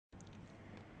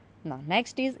Now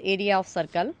next is area of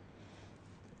circle.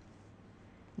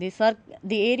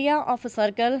 The area of a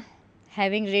circle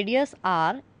having radius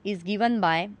r is given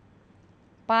by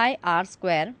pi r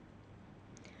square.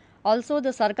 Also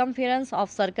the circumference of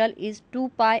circle is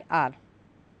 2 pi r,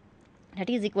 that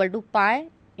is equal to pi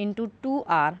into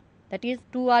 2r, that is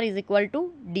 2r is equal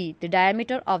to d, the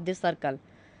diameter of the circle.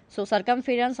 So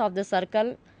circumference of the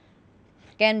circle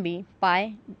can be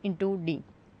pi into d,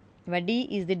 where d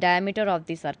is the diameter of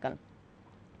the circle.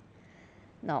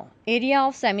 Now area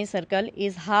of semicircle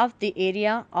is half the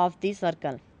area of the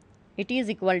circle. It is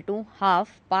equal to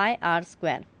half pi r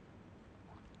square.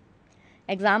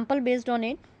 Example based on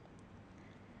it.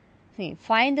 See,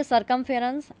 find the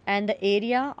circumference and the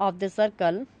area of the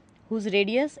circle whose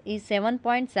radius is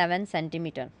 7.7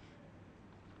 centimeter.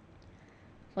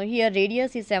 So here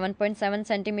radius is 7.7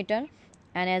 centimeter,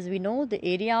 and as we know the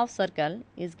area of circle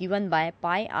is given by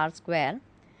pi r square.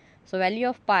 So value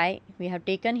of pi we have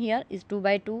taken here is 2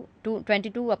 by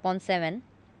 22 upon 7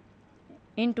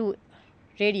 into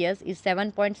radius is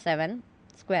 7.7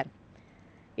 square.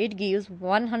 It gives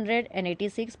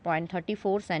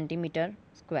 186.34 centimeter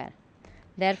square.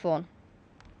 Therefore,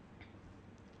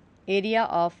 area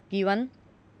of given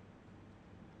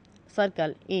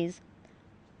circle is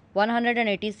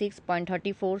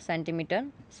 186.34 centimeter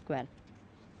square.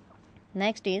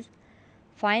 Next is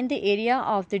find the area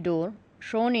of the door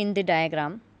shown in the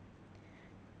diagram.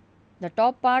 The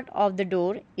top part of the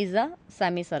door is a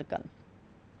semicircle.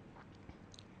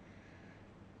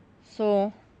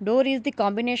 So door is the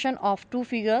combination of two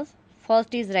figures.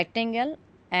 First is rectangle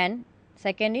and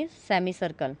second is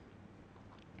semicircle.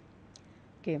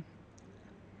 Okay.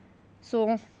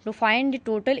 So to find the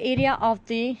total area of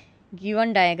the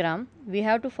given diagram, we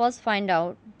have to first find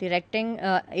out the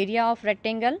area of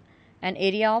rectangle and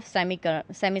area of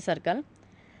semicircle.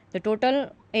 The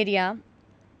total area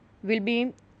will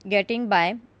be getting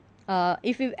by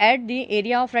if we add the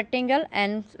area of rectangle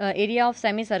and area of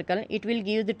semicircle, it will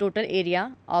give the total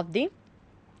area of the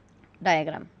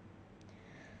diagram.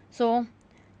 So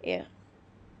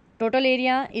total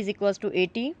area is equals to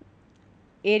 80.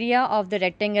 Area of the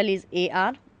rectangle is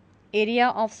AR. Area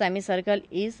of semicircle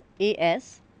is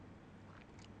AS.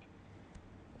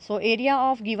 So area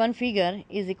of given figure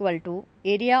is equal to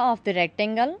area of the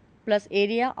rectangle plus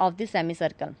area of the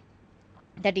semicircle,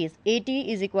 that is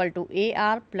 80 is equal to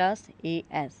AR plus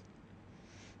AS.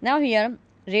 Now here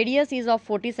radius is of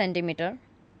 40 centimeter,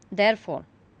 therefore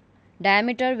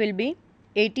diameter will be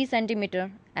 80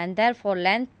 centimeter, and therefore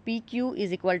length PQ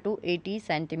is equal to 80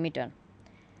 centimeter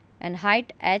and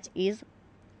height H is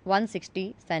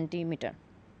 160 centimeter.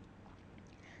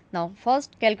 Now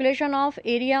first calculation of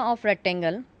area of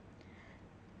rectangle.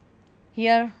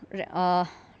 Here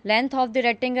length of the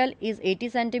rectangle is 80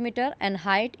 centimeter and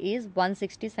height is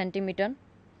 160 centimeter.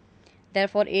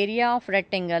 Therefore area of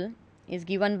rectangle is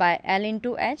given by L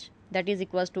into H, that is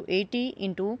equals to 80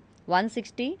 into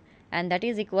 160, and that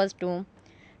is equals to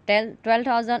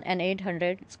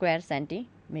 12,800 square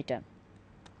centimeter.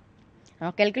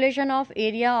 Now calculation of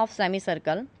area of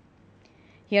semicircle.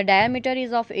 Here diameter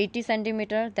is of 80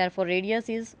 centimeter, therefore radius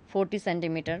is 40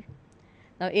 centimeter.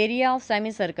 Now area of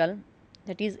semicircle,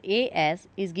 that is AS,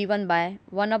 is given by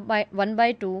 1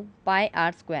 by 2 pi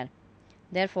r square.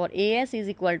 Therefore AS is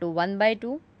equal to 1 by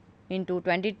 2 into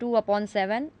 22 upon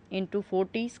 7 into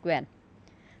 40 square.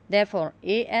 Therefore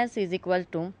AS is equal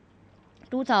to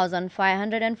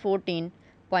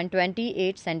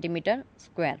 2514.28 centimeter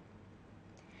square.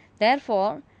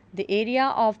 Therefore the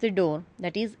area of the door,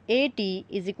 that is AT,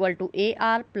 is equal to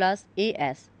AR plus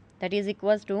AS, that is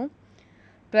equals to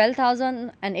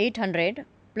 12,800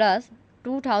 plus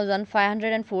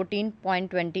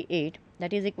 2,514.28,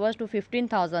 that is equals to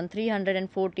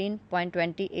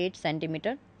 15,314.28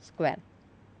 centimeter square.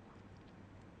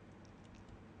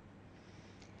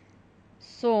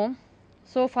 So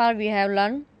far we have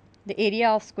learned the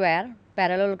area of square,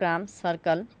 parallelogram,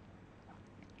 circle,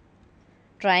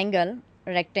 triangle,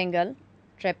 rectangle,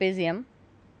 trapezium.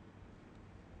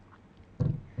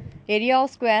 Area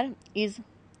of square is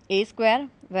A square,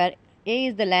 where A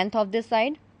is the length of this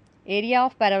side. Area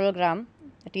of parallelogram,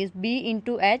 that is B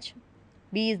into H.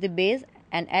 B is the base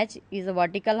and H is the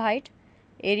vertical height.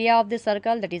 Area of the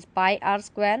circle, that is pi r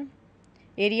square.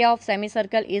 Area of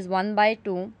semicircle is 1 by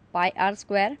 2 pi r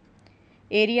square.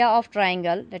 Area of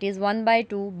triangle, that is 1 by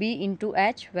 2 B into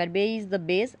H, where B is the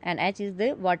base and H is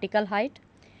the vertical height.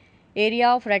 Area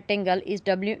of rectangle is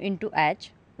W into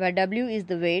H, where W is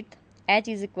the width, H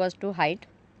is equals to height.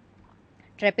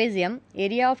 Trapezium,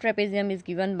 area of trapezium is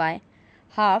given by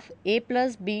half A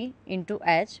plus B into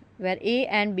H, where A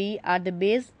and B are the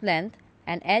base length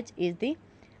and H is the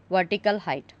vertical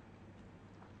height.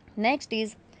 Next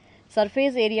is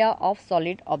surface area of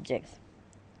solid objects.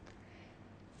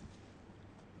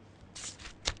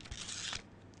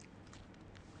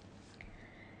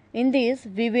 In this,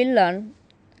 we will learn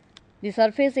the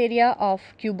surface area of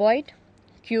cuboid,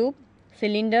 cube,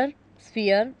 cylinder,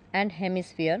 sphere and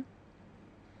hemisphere.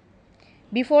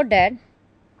 Before that,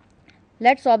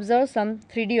 let's observe some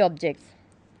 3D objects.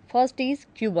 First is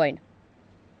cuboid.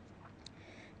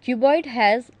 Cuboid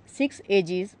has 6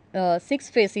 faces,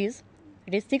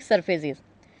 it is 6 surfaces.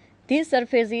 These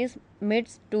surfaces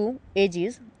meet 2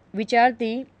 edges which are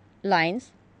the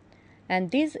lines,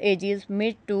 and these edges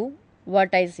meet 2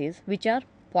 vertices which are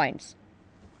points.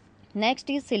 Next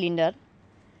is cylinder.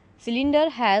 Cylinder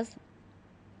has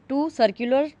two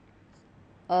circular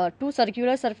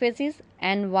surfaces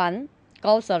and one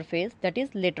curved surface, that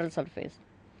is lateral surface.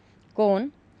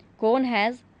 Cone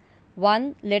has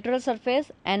one lateral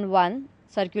surface and one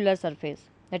circular surface,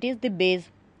 that is the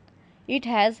base. It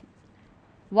has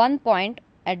one point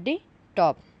at the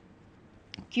top.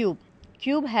 Cube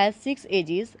has 6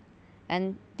 edges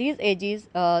and these edges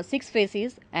 6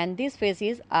 faces, and these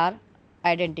faces are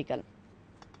identical.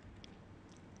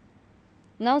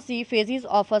 Now see faces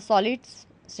of a solid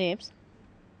shapes.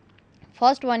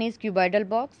 First one is cuboidal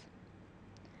box.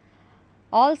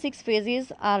 All 6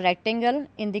 faces are rectangle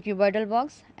in the cuboidal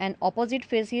box and opposite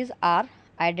faces are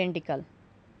identical.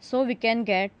 So we can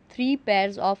get 3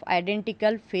 pairs of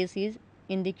identical faces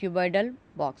in the cuboidal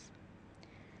box.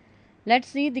 Let's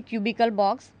see the cubical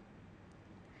box.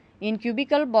 In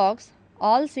cubical box,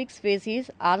 all 6 faces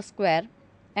are square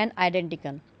and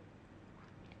identical.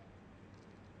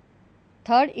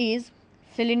 Third is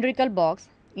cylindrical box.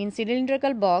 In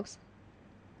cylindrical box,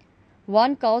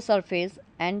 one curved surface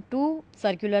and 2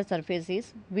 circular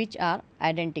surfaces which are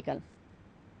identical.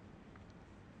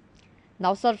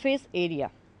 Now surface area.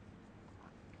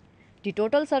 The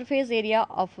total surface area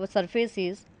of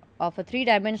surfaces of a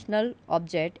 3-dimensional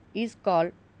object is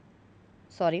called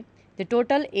the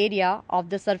total area of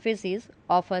the surfaces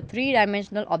of a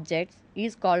 3-dimensional object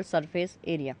is called surface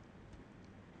area.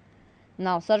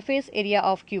 Now surface area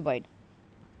of cuboid.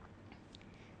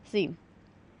 See,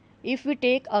 if we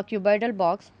take a cuboidal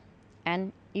box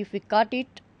and if we cut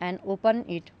it and open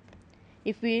it,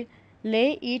 if we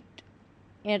lay it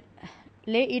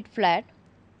flat,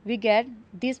 we get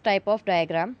this type of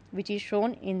diagram which is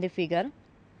shown in the figure,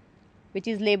 which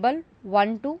is labeled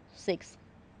 1 to 6.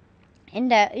 In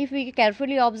that, if we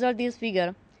carefully observe this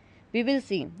figure, we will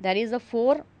see there is a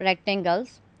 4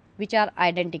 rectangles which are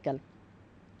identical,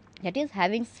 that is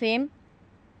having same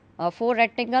 4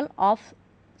 rectangle of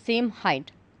same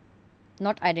height,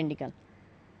 not identical.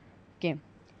 Okay,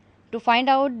 to find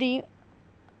out the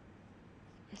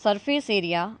surface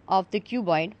area of the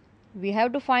cuboid, we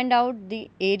have to find out the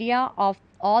area of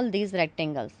all these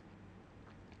rectangles,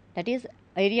 that is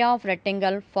area of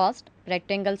rectangle first,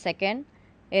 rectangle second,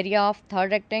 area of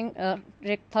third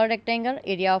rectangle,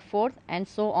 area of fourth, and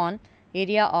so on,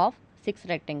 area of sixth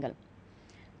rectangle.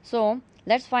 So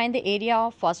let's find the area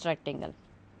of first rectangle.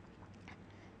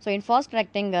 So in first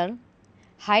rectangle,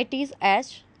 height is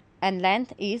h and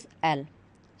length is l.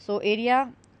 So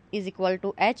area is equal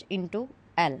to h into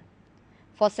l.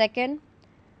 For second,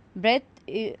 length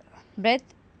is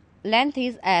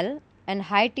l and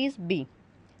height is b.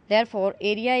 Therefore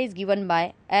area is given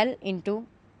by l into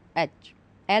h,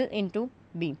 l into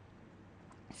b.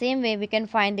 Same way we can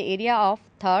find the area of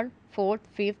third, fourth,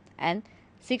 fifth and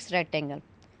sixth rectangle.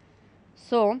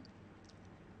 So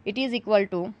it is equal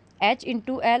to h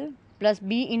into l plus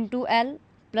b into l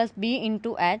plus b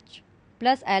into h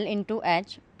plus l into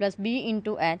h plus b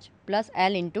into h plus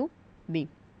l into b.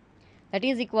 That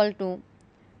is equal to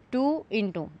 2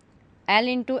 into l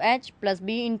into h plus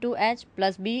b into h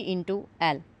plus b into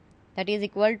l. That is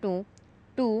equal to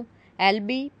 2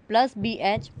 lb plus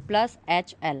bh plus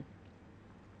hl.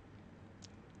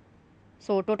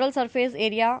 So total surface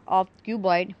area of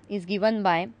cuboid is given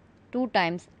by 2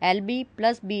 times lb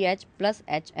plus bh plus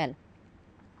hl.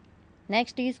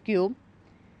 Next is cube.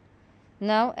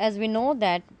 Now as we know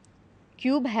that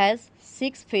cube has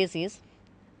 6 faces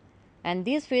and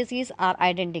these faces are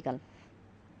identical.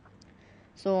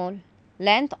 So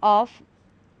length of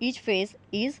each face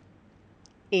is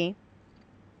a.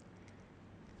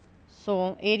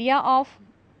 So area of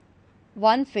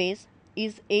one face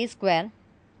is a square.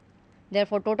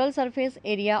 Therefore total surface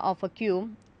area of a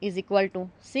cube is equal to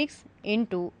 6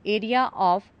 into area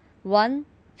of one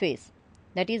face,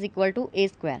 that is equal to a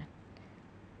square.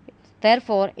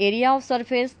 Therefore area of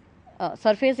surface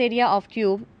area of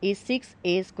cube is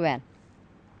 6a square.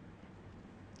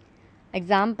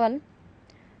 Example,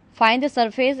 Find the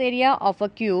surface area of a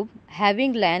cube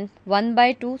having length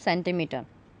 1/2 centimeter.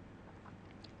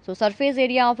 So surface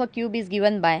area of a cube is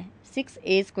given by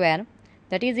 6a square,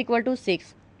 that is equal to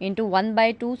 6 into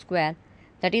 1/2 square,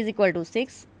 that is equal to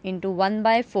 6 into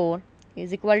 1/4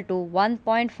 is equal to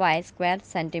 1.5 square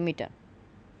centimeter.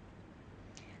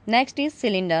 Next is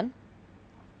cylinder.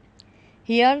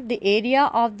 Here the area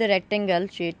of the rectangle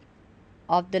sheet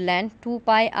of the length 2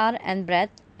 pi r and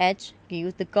breadth h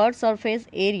gives the curved surface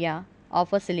area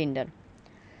of a cylinder.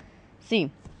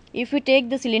 See, if we take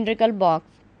the cylindrical box,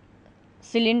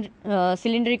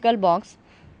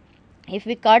 if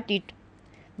we cut it,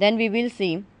 then we will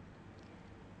see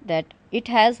that it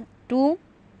has two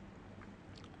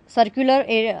circular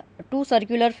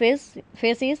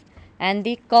faces and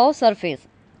the curved surface.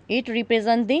 It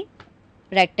represents the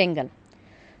rectangle.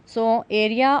 So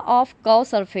area of curved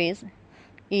surface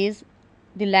is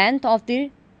the length of the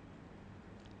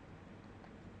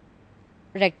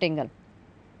rectangle.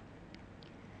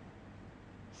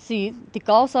 See, the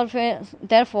curved surface,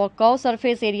 therefore curved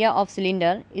surface area of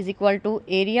cylinder is equal to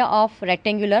area of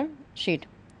rectangular sheet,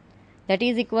 that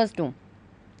is equals to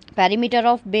perimeter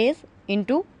of base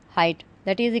into height,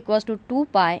 that is equals to 2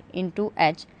 pi into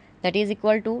h, that is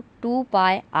equal to 2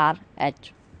 pi r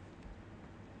h.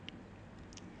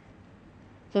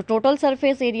 So total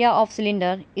surface area of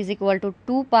cylinder is equal to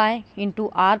 2 pi into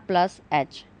r plus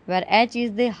h, where h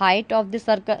is the height of the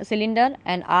cylinder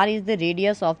and r is the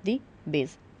radius of the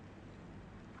base.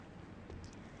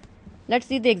 Let's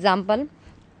see the example.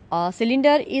 A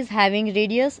cylinder is having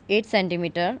radius 8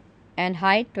 cm and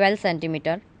height 12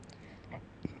 cm.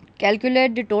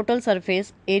 Calculate the total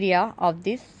surface area of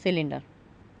this cylinder.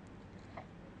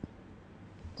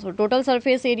 So total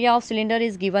surface area of cylinder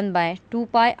is given by 2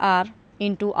 pi r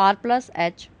into r plus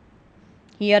h.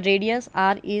 Here radius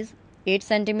r is 8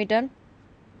 cm,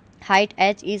 height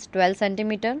h is 12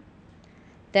 cm.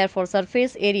 Therefore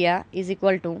surface area is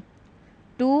equal to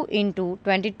 2 into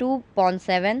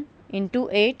 22.7 into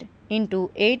 8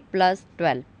 into 8 plus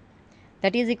 12,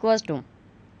 that is equals to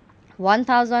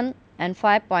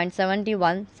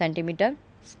 1005.71 centimeter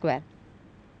square.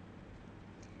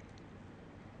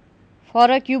 For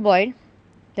a cuboid,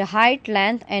 the height,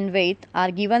 length and width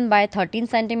are given by 13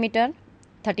 centimeter,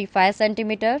 35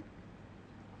 centimeter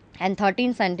and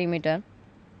 13 centimeter.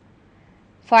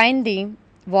 Find the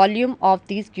volume of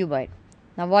this cuboid.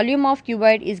 Now volume of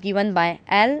cuboid is given by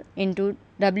L into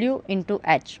W into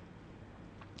H.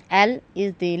 L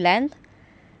is the length,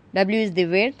 W is the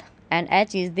width and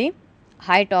H is the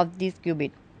height of this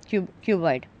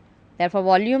cuboid. Therefore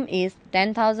volume is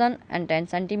 10,010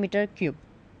 centimeter cube.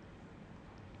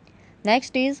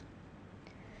 Next is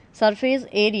surface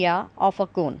area of a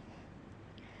cone.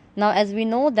 Now as we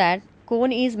know that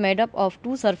cone is made up of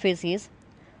two surfaces.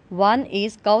 One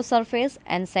is curved surface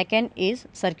and second is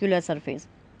circular surface.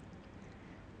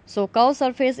 So curved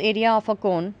surface area of a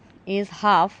cone is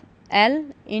half L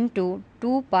into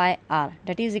 2 pi r,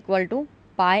 that is equal to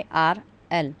pi r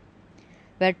L,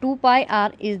 where 2 pi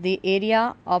r is the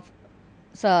area of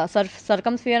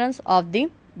circumference of the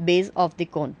base of the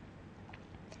cone.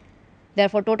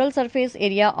 Therefore total surface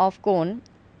area of cone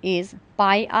is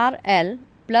pi r L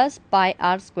plus pi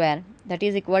r square, that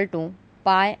is equal to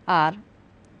pi r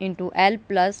into L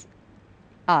plus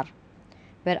r,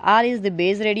 where r is the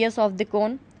base radius of the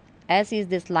cone, s is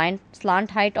the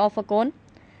slant height of a cone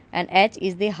and h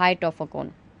is the height of a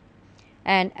cone,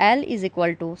 and L is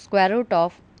equal to square root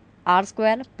of r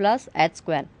square plus h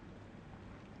square.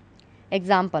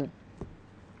 Example: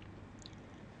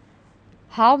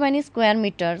 how many square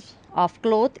meters of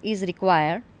cloth is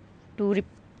required to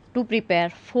prepare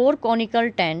 4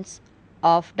 conical tents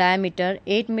of diameter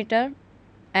 8 meter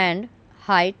and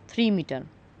height 3 meter.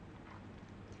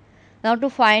 Now to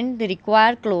find the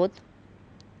required cloth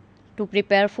to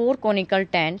prepare 4 conical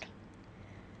tent,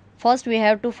 first we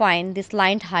have to find the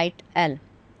slant height L,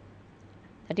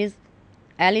 that is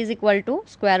L is equal to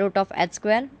square root of h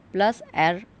square plus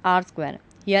r square.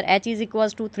 Here h is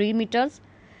equals to 3 meters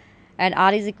and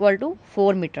r is equal to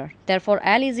 4 meter. Therefore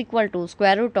L is equal to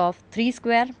square root of 3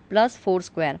 square plus 4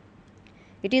 square.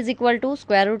 It is equal to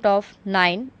square root of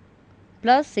 9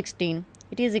 plus 16.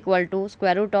 It is equal to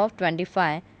square root of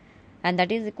 25 and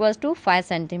that is equals to 5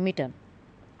 centimeter.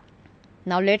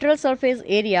 Now lateral surface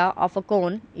area of a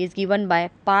cone is given by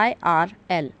pi r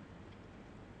L.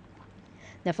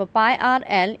 Therefore pi r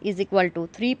L is equal to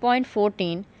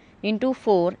 3.14 into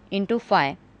 4 into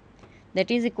 5, that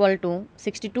is equal to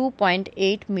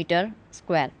 62.8 meter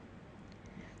square.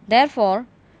 Therefore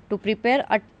to prepare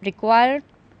a required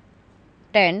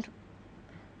tent,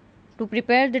 to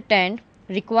prepare the tent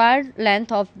required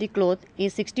length of the cloth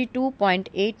is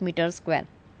 62.8 meters square.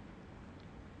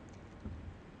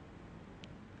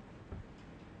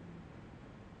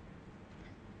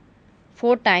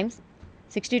 Four times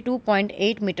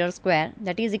 62.8 meters square,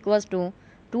 that is equals to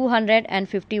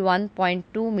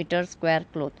 251.2 meters square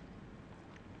cloth.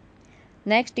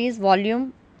 Next is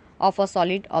volume of a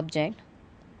solid object.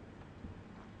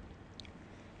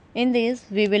 In this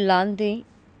we will learn the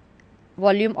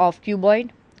volume of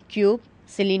cuboid, cube,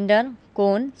 cylinder,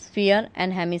 cone, sphere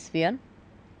and hemisphere.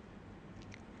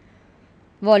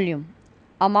 Volume.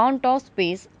 Amount of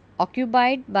space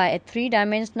occupied by a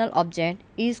three-dimensional object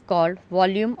is called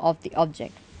volume of the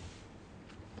object.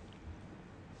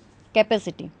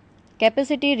 Capacity.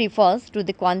 Capacity refers to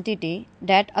the quantity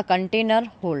that a container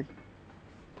holds.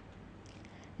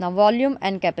 Now volume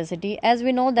and capacity, as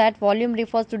we know that volume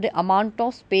refers to the amount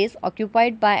of space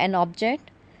occupied by an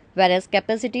object, whereas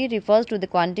capacity refers to the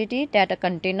quantity that a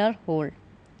container holds.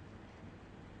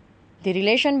 The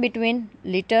relation between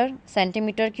liter,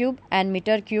 centimeter cube and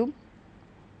meter cube.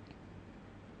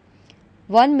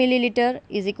 1 milliliter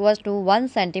is equals to 1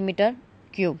 centimeter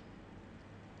cube.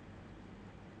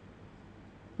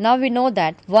 Now we know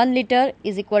that 1 liter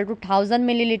is equal to 1000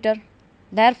 milliliter.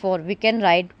 Therefore, we can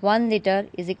write 1 liter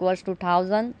is equals to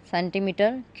 1000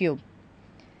 centimeter cube.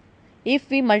 If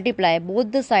we multiply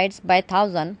both the sides by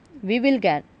 1000, we will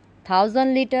get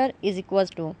 1000 liter is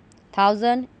equals to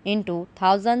 1000 into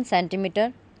 1000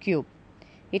 centimeter cube.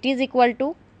 It is equal to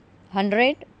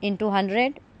 100 into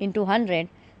 100 into 100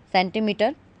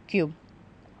 centimeter cube.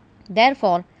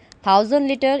 Therefore, 1000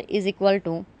 liter is equal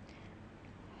to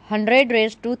 100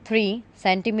 raised to 3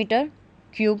 centimeter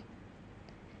cube.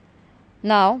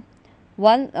 Now,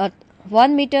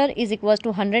 1 meter is equals to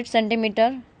 100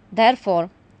 centimeter.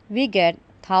 Therefore, we get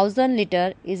 1000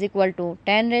 liter is equal to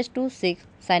 10 raised to 6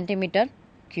 centimeter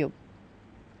cube.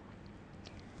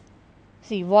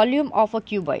 See, volume of a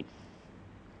cuboid.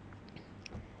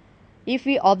 If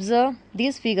we observe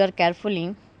this figure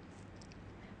carefully,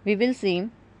 we will see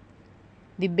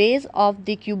the base of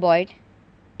the cuboid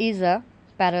is a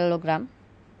parallelogram.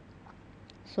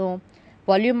 So,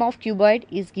 volume of cuboid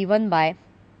is given by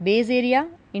base area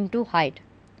into height,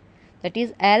 that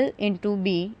is L into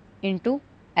B into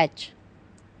H,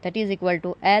 that is equal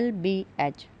to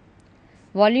LBH.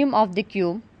 Volume of the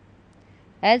cube,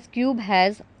 as cube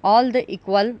has all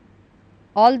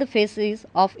the faces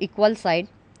of equal side,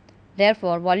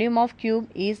 therefore volume of cube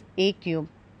is A cube,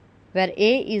 where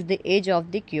A is the edge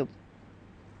of the cube.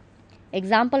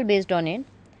 Example based on it.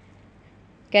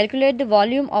 Calculate the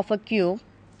volume of a cube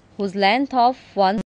whose length of 1